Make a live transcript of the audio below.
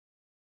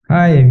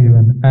Hi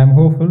everyone, I am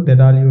hopeful that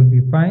all you will be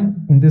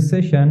fine. In this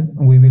session,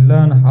 we will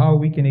learn how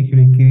we can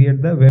actually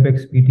create the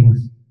Webex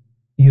meetings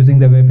using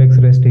the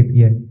Webex REST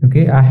API.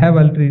 Okay, I have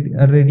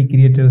already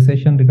created a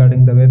session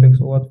regarding the Webex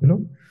OAuth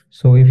flow.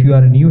 So if you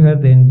are new here,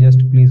 then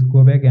just please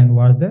go back and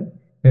watch the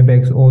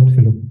Webex OAuth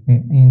flow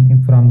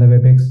from the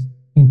Webex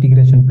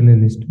integration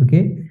playlist.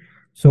 Okay,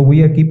 so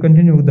we are keep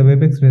continuing with the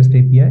Webex REST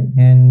API,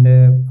 and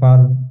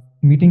for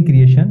meeting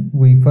creation,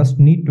 we first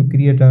need to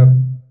create a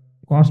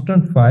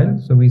constant file.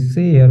 So we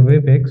say here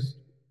Webex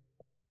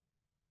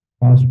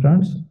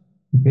constants,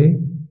 okay,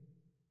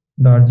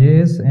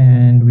 .js,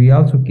 and we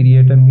also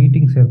create a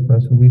meetings helper.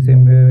 So we say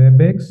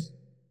Webex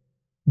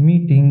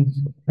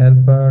meetings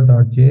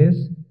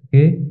helper.js,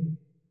 okay,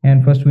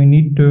 and first we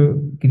need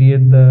to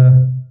create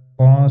the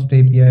const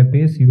API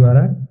base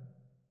URL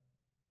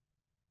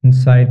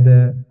inside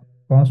the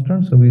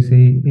constant. So we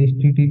say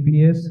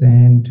https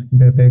and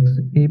Webex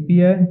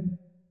API.com/v1,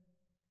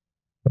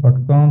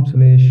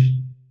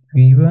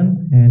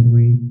 and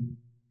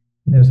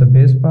there's a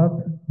base path,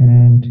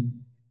 and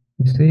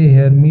we say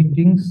here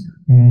meetings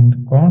and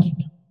const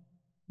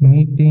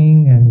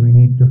meeting, and we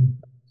need to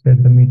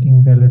set the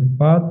meeting valid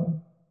path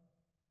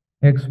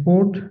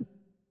export.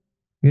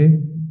 Okay,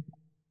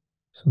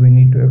 so we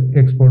need to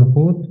export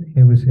both.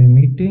 Here we say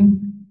meeting,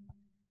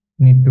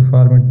 need to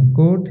format the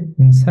code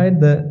inside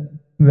the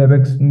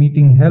Webex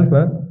meeting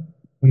helper.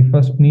 We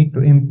first need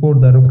to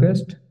import the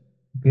request.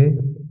 Okay,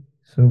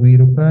 so we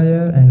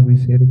require, and we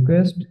say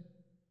request,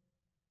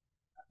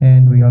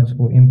 and we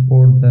also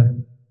import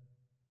the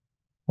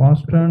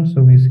constant.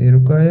 So we say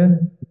require,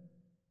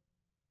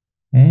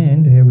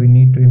 and here we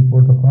need to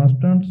import the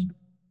constants.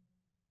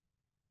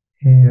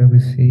 Here we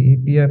say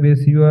API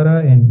base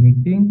URI and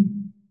meeting.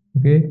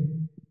 Okay,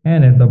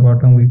 and at the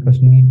bottom we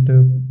first need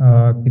to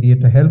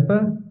create a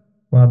helper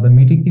for the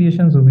meeting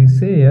creation. So we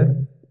say here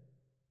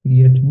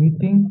create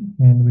meeting,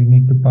 and we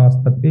need to pass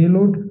the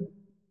payload,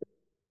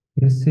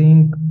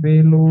 async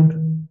payload,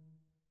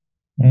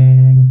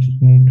 and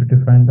need to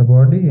define the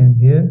body, and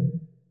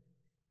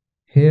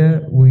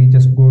here we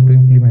just go to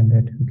implement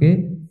that.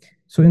 Okay,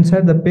 so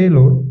inside the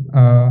payload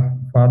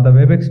for the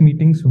Webex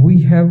meetings,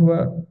 we have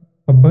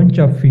a bunch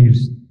of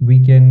fields we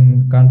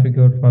can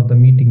configure for the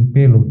meeting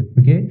payload.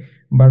 Okay,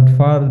 but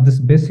for this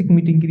basic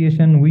meeting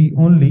creation, we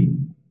only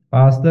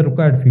pass the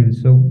required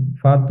fields. So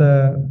for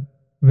the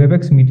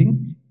Webex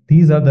meeting,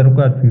 these are the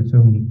required fields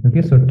only.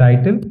 Okay, so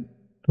title,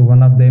 so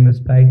one of them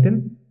is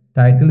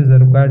title is a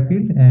required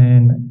field,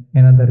 and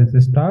another is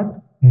the start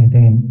and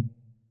end.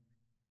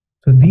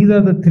 So these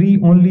are the three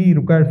only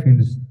required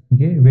fields.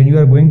 Okay, when you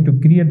are going to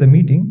create the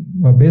meeting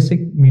or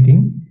basic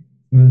meeting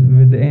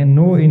with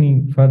no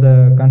any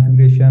further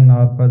configuration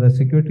or further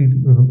security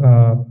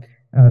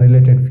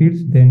related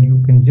fields, then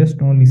you can just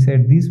only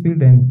set these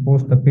fields and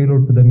post the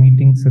payload to the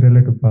meetings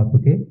related path.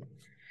 Okay,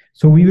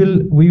 so we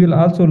will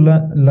also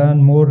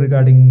learn more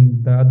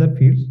regarding the other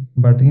fields,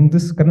 but in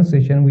this current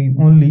session we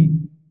only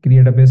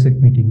create a basic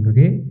meeting.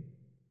 Okay,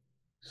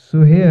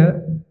 so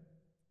here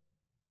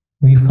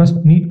we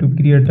first need to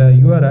create a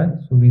URI.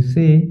 So we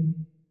say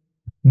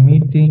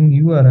meeting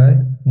URI,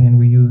 and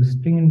we use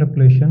string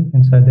interpolation.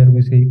 Inside there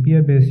we say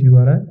API base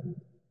URI,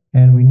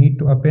 and we need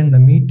to append the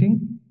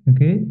meeting.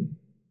 Okay,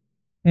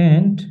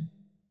 and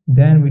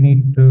then we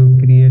need to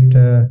create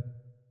a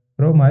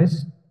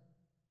promise,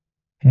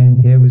 and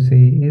here we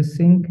say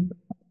async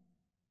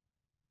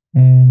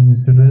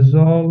and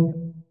resolve.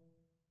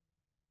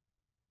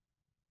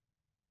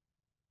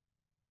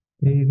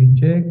 Okay,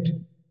 reject,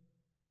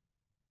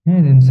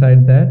 and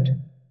inside that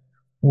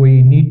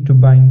we need to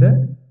bind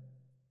the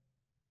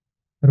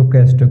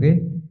request.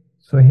 Okay,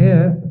 so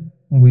here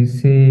we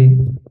say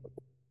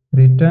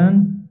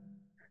return,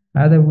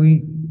 either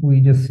we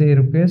just say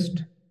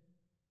request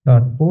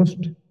dot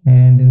post,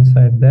 and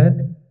inside that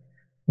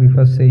we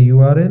first say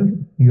URL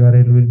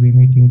will be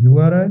meeting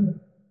URI.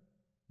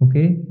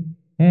 Okay,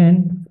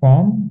 and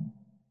form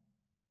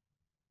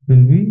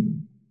will be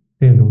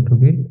payload.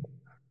 Okay,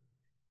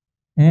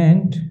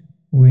 and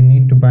we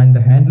need to bind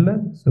the handler.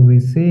 So we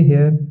say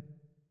here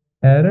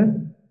error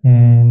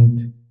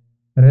and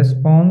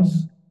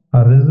response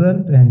or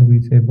result, and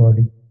we say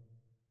body.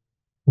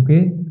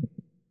 Okay,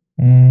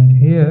 and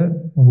here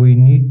we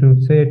need to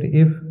set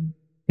if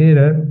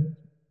error,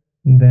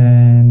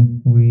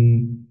 then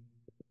we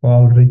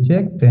call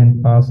reject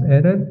and pass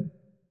error.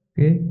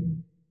 Okay,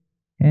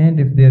 and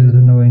if there is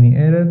no any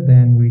error,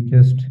 then we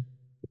just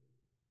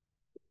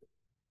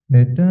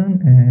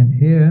return, and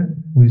here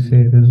we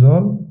say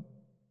resolve,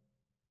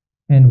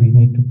 and we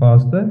need to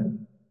pass the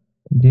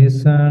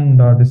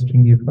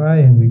JSON.stringify,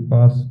 and we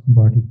pass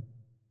body.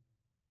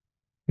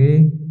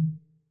 Okay,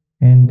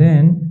 and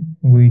then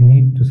we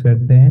need to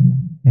set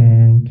them,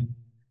 and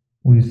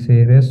we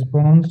say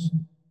response.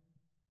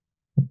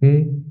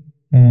 Okay,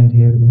 and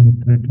here we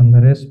need to return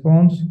the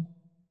response.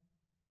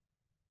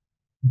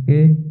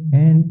 Okay,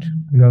 and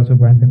we also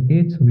bind the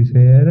case. So we say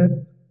error,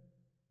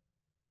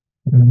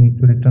 we need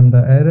to return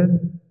the error.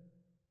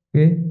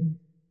 Okay,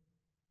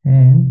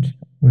 and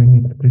we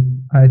need to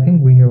I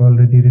think we have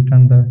already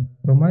returned the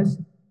promise.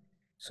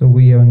 so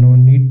we have no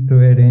need to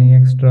add any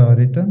extra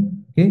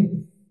return. Okay,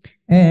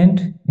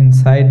 and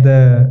inside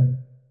the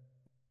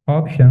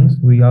options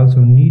we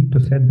also need to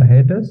set the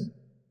headers.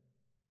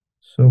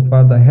 So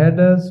for the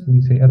headers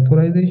we say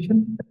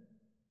authorization,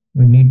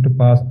 we need to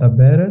pass the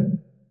bearer.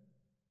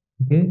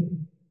 Okay,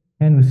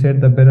 and we set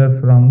the bearer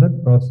from the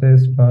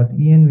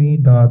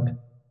process.env dot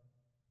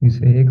we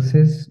say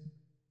access.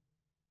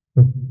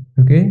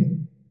 Okay,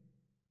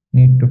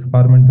 need to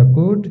format the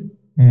code,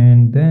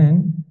 and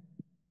then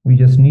we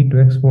just need to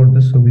export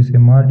this. So we say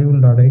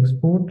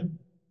module.export,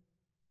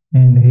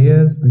 and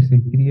here we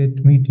say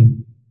create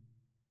meeting.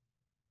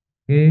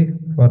 Okay,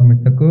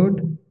 format the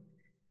code,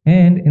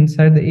 and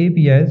inside the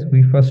APIs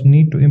we first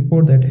need to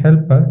import that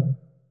helper.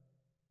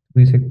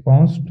 We say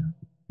const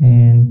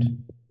and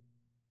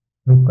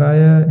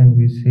Rukaya, and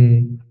we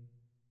say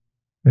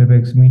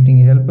Webex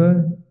meeting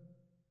helper,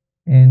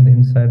 and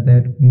inside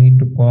that we need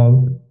to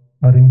call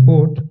or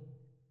import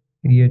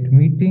create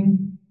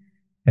meeting.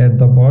 At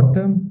the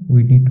bottom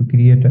we need to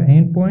create an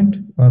endpoint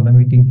for the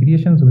meeting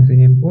creation, so we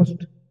say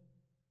post.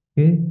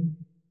 Okay,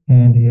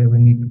 and here we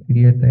need to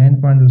create the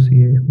endpoint.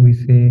 We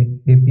say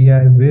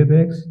API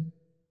Webex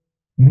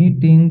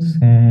meetings,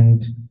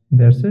 and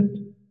that's it,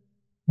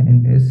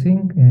 and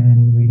async,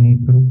 and we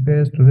need to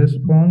request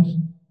response.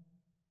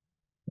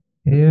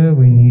 Here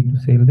we need to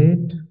say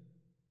late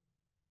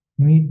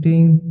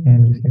meeting,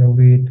 and we say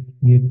await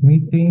create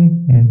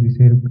meeting, and we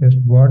say request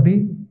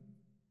body.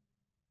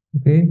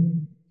 Okay,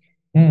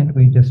 and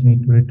we just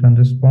need to return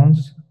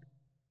response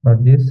for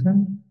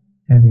JSON,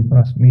 and we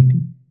pass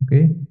meeting.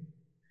 Okay,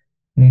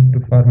 need to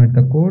format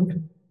the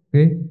code.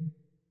 Okay,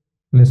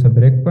 place a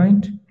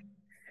breakpoint,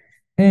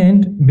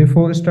 and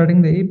before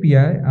starting the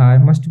API I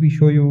must be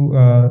show you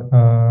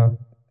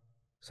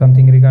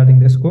something regarding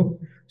the scope.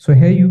 So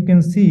here you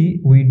can see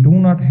we do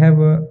not have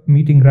a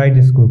meeting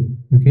right scope.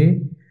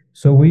 Okay,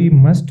 so we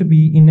must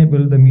be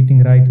enable the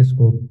meeting right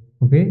scope.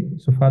 Okay,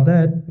 so for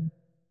that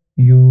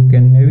you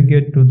can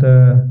navigate to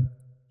the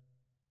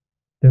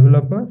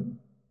developer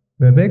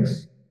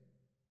Webex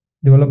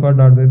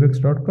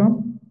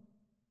developer.webex.com,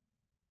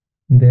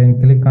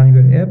 then click on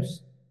your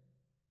apps.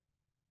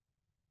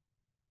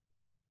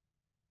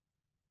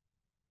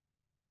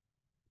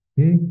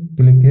 Okay,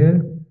 click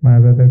here my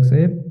Webex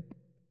app,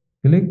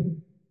 click,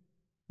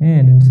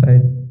 and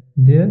inside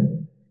there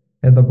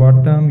at the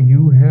bottom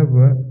you have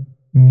a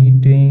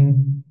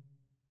meeting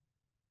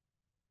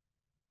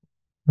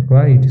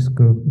right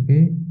scope.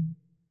 Okay,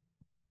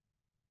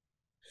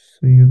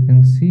 so you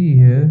can see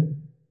here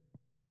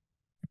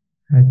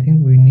I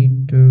think we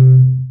need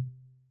to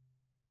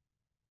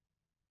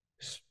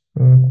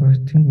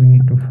first thing we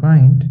need to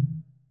find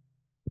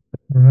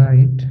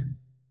right,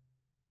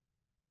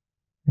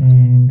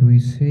 and we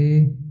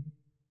say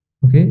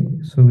okay,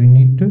 so we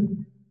need to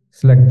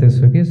select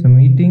this. Okay, so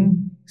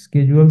meeting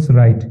schedules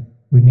right,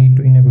 we need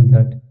to enable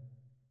that,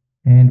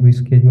 and we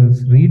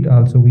schedules read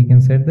also we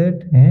can set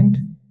that, and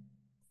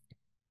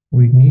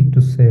we need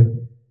to save.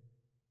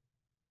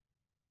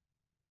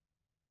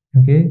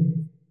 Okay,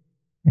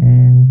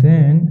 and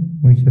then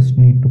we just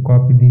need to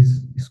copy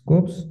these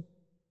scopes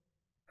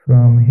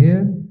from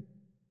here.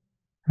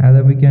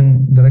 Either we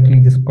can directly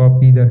just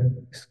copy the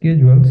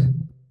schedules,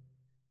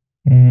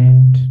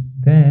 and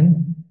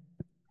then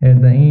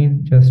at the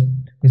end just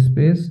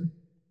space,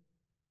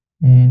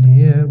 and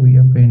here we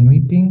append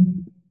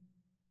meeting.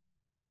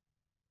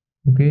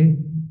 Okay,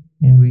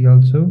 and we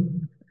also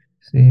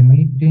say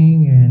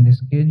meeting and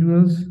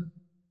schedules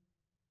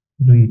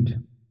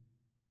read.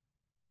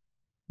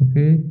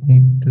 Okay,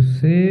 need to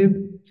save,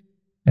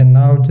 and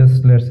now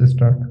just let's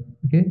start.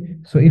 Okay,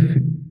 so if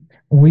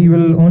we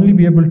will only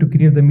be able to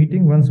create the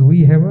meeting once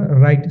we have a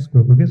right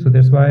scope. Okay, so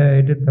that's why I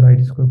added the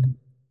right scope.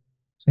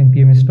 So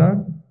npm start,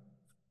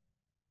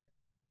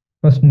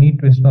 first need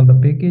to install the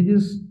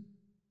packages.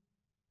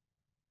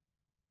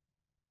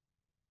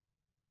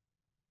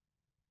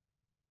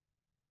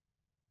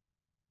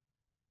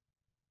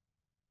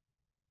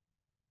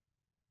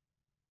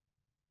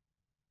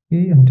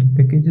 Okay, until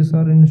packages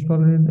are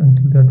installed,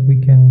 until that we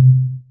can,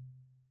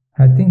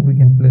 I think we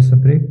can place a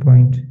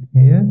breakpoint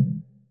here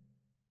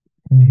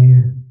and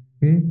here.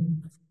 Okay,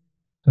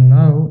 so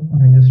now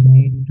I just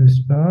need to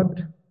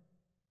start,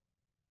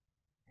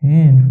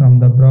 and from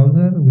the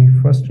browser we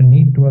first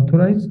need to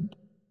authorize.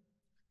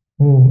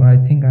 Oh, I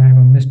think I have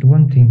missed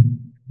one thing.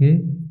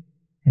 Okay,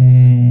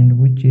 and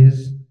which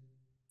is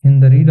in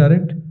the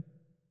redirect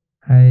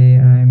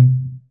I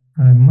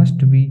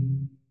must be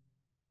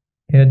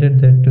added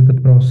that to the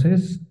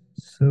process.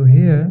 So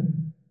here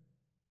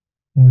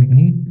we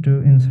need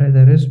to, inside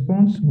the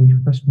response we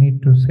first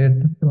need to set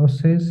the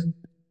process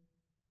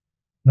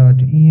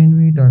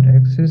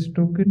 .env.access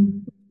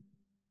token,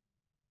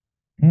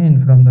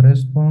 and from the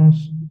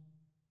response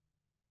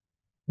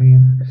we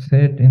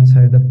set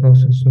inside the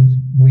process, so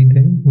we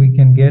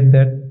can get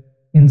that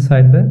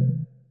inside the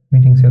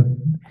meeting cell.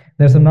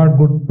 That's a not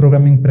good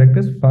programming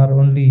practice. For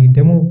only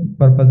demo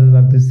purposes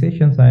of these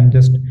sessions I am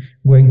just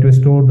going to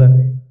store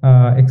the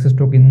access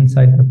token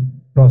inside the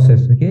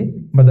process. Okay,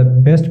 but the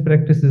best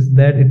practice is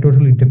that it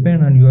totally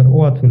depends on your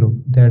OAuth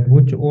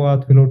which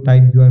OAuth flow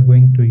type you are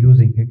going to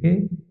using.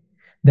 Okay,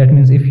 that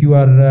means if you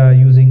are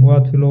using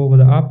OAuth flow over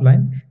the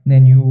offline,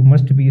 then you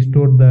must be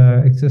stored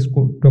the access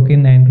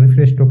token and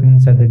refresh token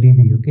inside the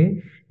DB.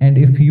 Okay, and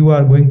if you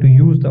are going to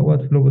use the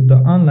OAuth flow with the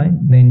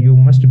online, then you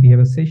must be have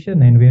a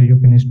session and where you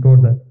can store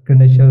the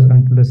credentials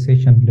until the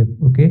session live.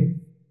 Okay,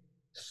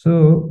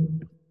 so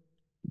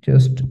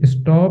just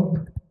stop,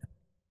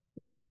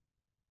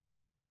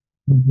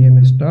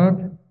 game start,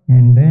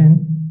 and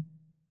then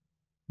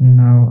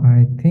now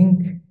I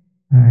think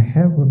I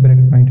have a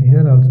breakpoint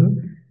here also,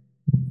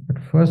 but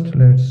first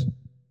let's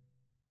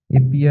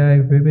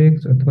API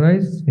Webex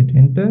authorize, hit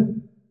enter,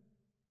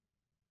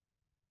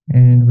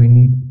 and we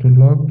need to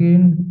log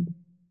in.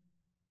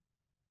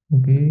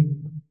 Okay,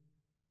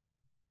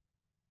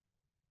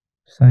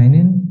 sign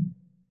in.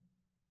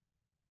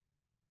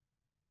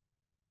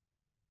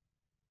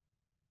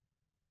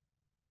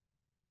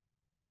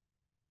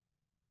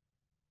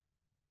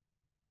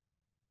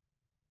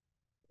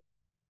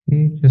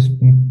 Okay, just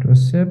need to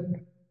accept.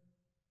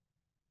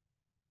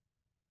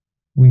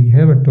 We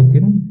have a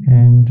token,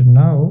 and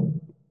now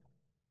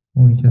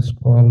we just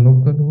call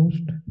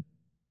localhost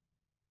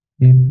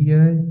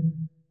API.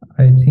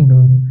 I think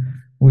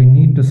we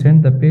need to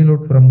send the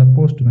payload from the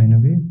postman,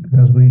 okay,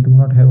 because we do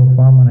not have a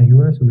form on a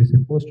UI, so we say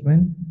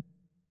postman,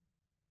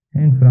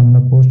 and from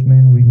the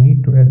postman we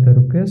need to add the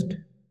request.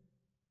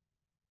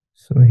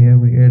 So here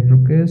we add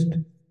request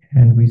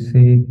and we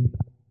say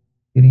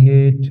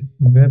create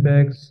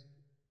Webex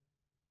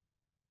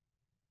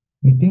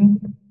meeting,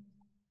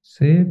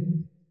 save,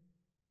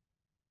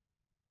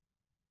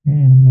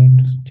 and need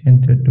to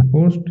change it to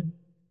post.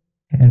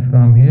 And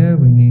from here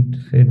we need to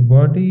set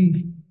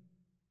body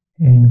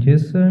in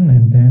JSON,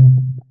 and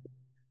then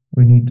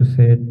we need to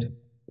set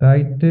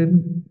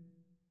title.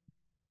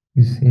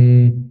 We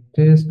say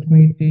test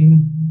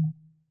meeting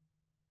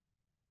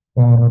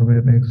for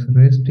Webex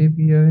REST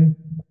API.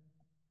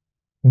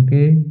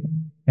 Okay,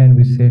 and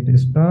we set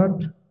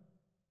start.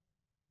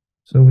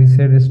 So we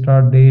set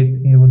start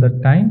date with the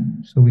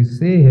time. So we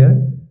say here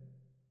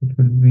it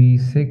will be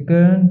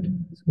second,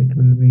 so it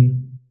will be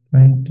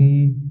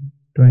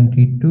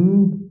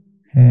 2022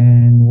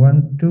 and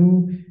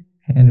 12,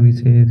 and we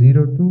say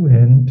 02,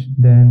 and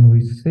then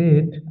we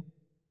set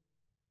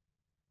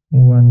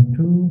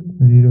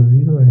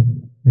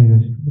 1200 and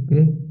 00.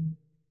 Okay,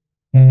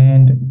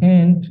 and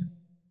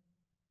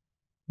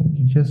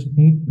we just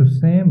need to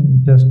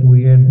same, just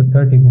we add the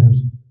 30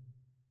 minutes.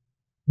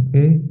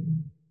 Okay,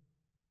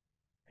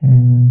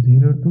 and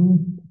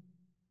 02,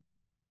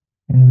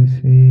 and we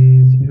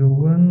say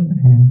 01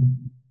 and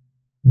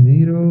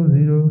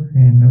 00,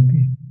 and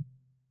okay,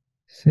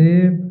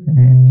 save,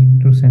 and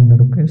need to send the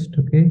request.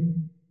 Okay,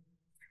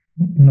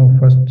 now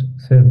first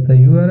set the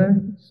URI,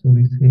 so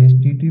we say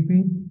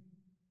http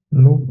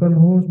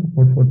localhost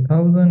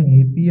 44000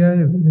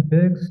 API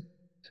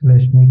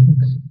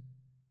Webex/meetings.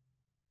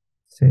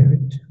 Save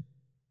it,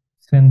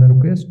 send the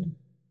request,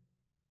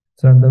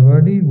 start the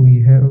body,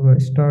 we have a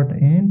start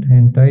end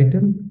and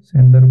title,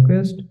 send the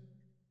request.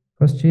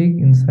 First check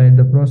inside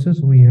the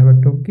process we have a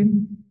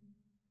token.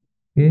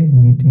 Okay,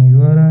 meeting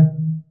URI,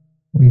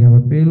 we have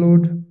a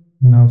payload.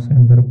 Now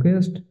send the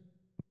request.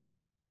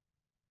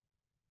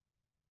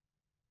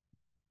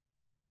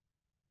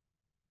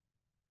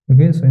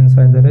 Okay, so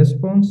inside the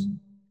response,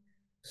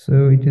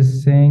 so it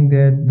is saying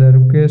that the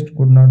request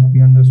could not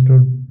be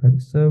understood by the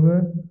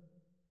server.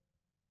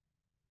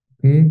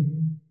 Okay,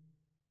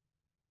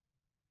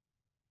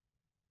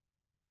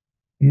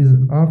 is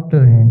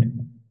after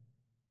end.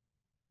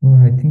 Oh,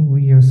 I think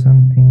we have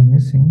something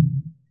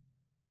missing,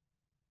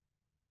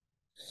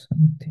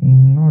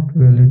 something not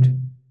valid.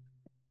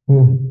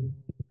 Oh,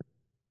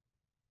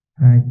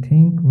 I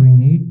think we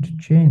need to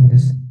change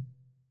this,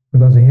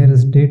 because here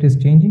is date is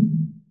changing,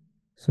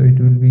 so it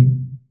will be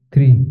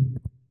 3,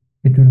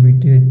 it will be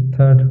date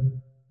 3rd,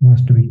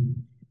 must be.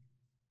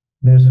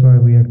 That's why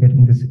we are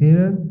getting this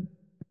error.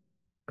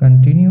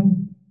 Continue.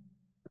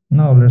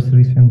 Now let's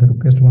resend the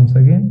request once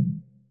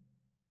again.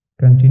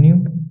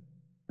 Continue,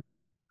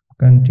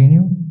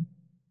 continue,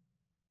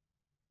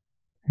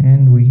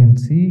 and we can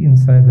see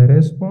inside the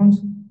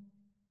response,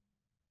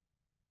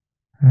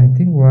 I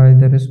think why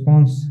the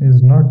response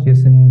is not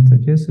JSON in the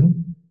JSON.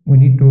 We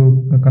need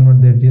to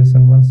convert the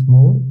JSON once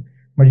more.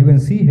 But you can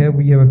see here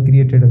we have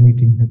created a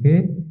meeting.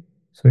 Okay,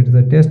 so it is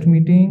a test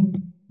meeting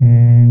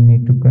and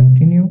need to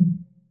continue.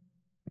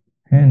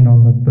 And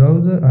on the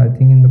browser, I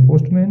think in the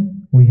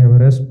postman we have a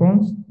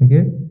response.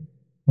 Okay,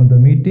 on the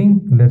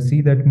meeting, let's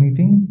see that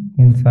meeting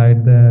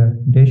inside the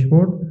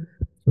dashboard.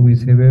 So we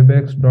say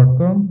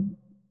webex.com.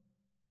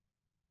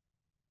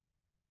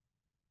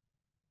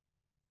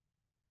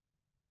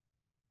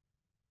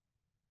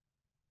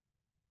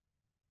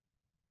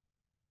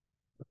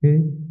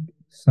 Okay,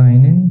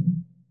 sign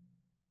in.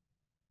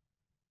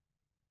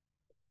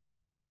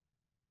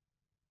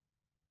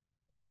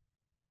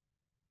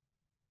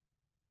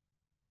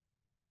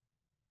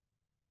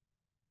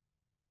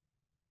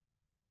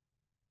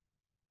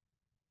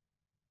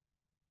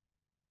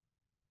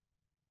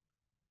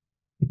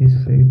 Please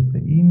save the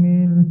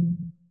email.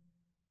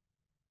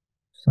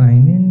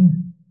 sign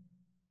in.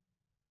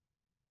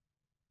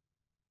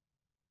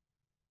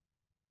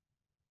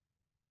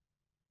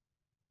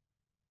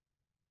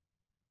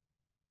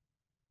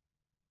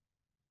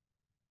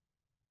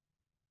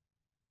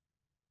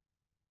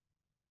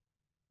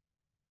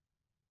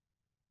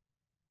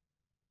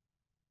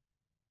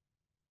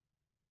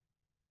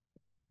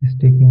 It's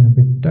taking a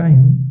bit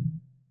time.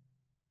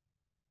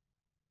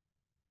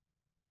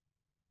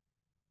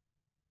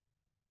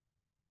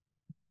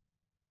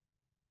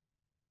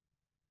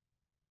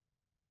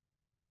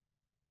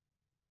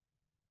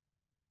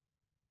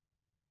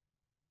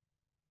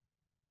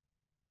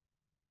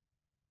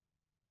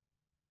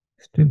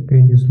 Still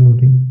page is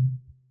loading.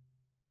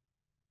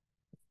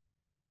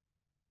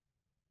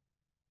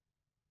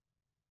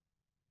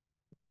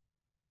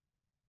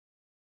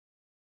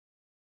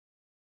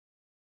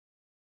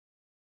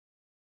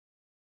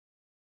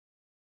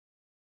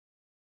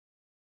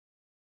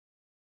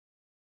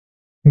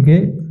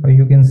 Okay,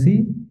 you can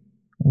see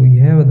we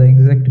have the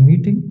exact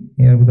meeting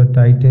here with the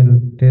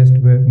title test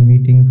web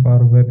meeting for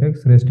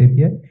Webex REST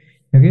API.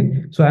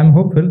 Okay, so I'm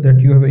hopeful that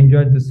you have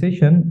enjoyed this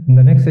session. In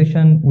the next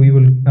session, we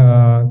will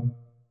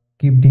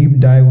keep deep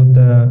dive with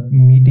the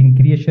meeting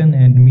creation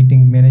and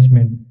meeting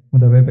management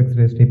with the Webex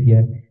REST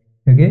API.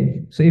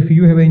 Okay, so if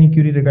you have any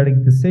query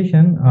regarding this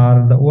session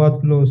or the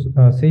OAuth flows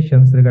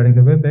sessions regarding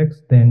the Webex,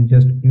 then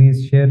just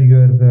please share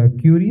your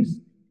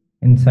queries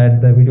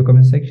inside the video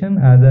comment section.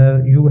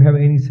 Either you have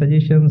any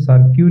suggestions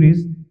or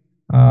queries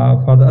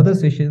for the other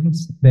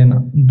sessions,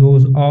 then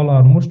those all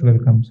are most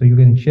welcome. So you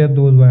can share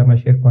those via my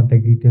share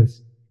contact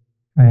details.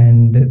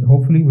 And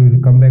hopefully we will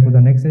come back with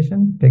the next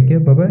session. Take care.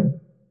 Bye-bye.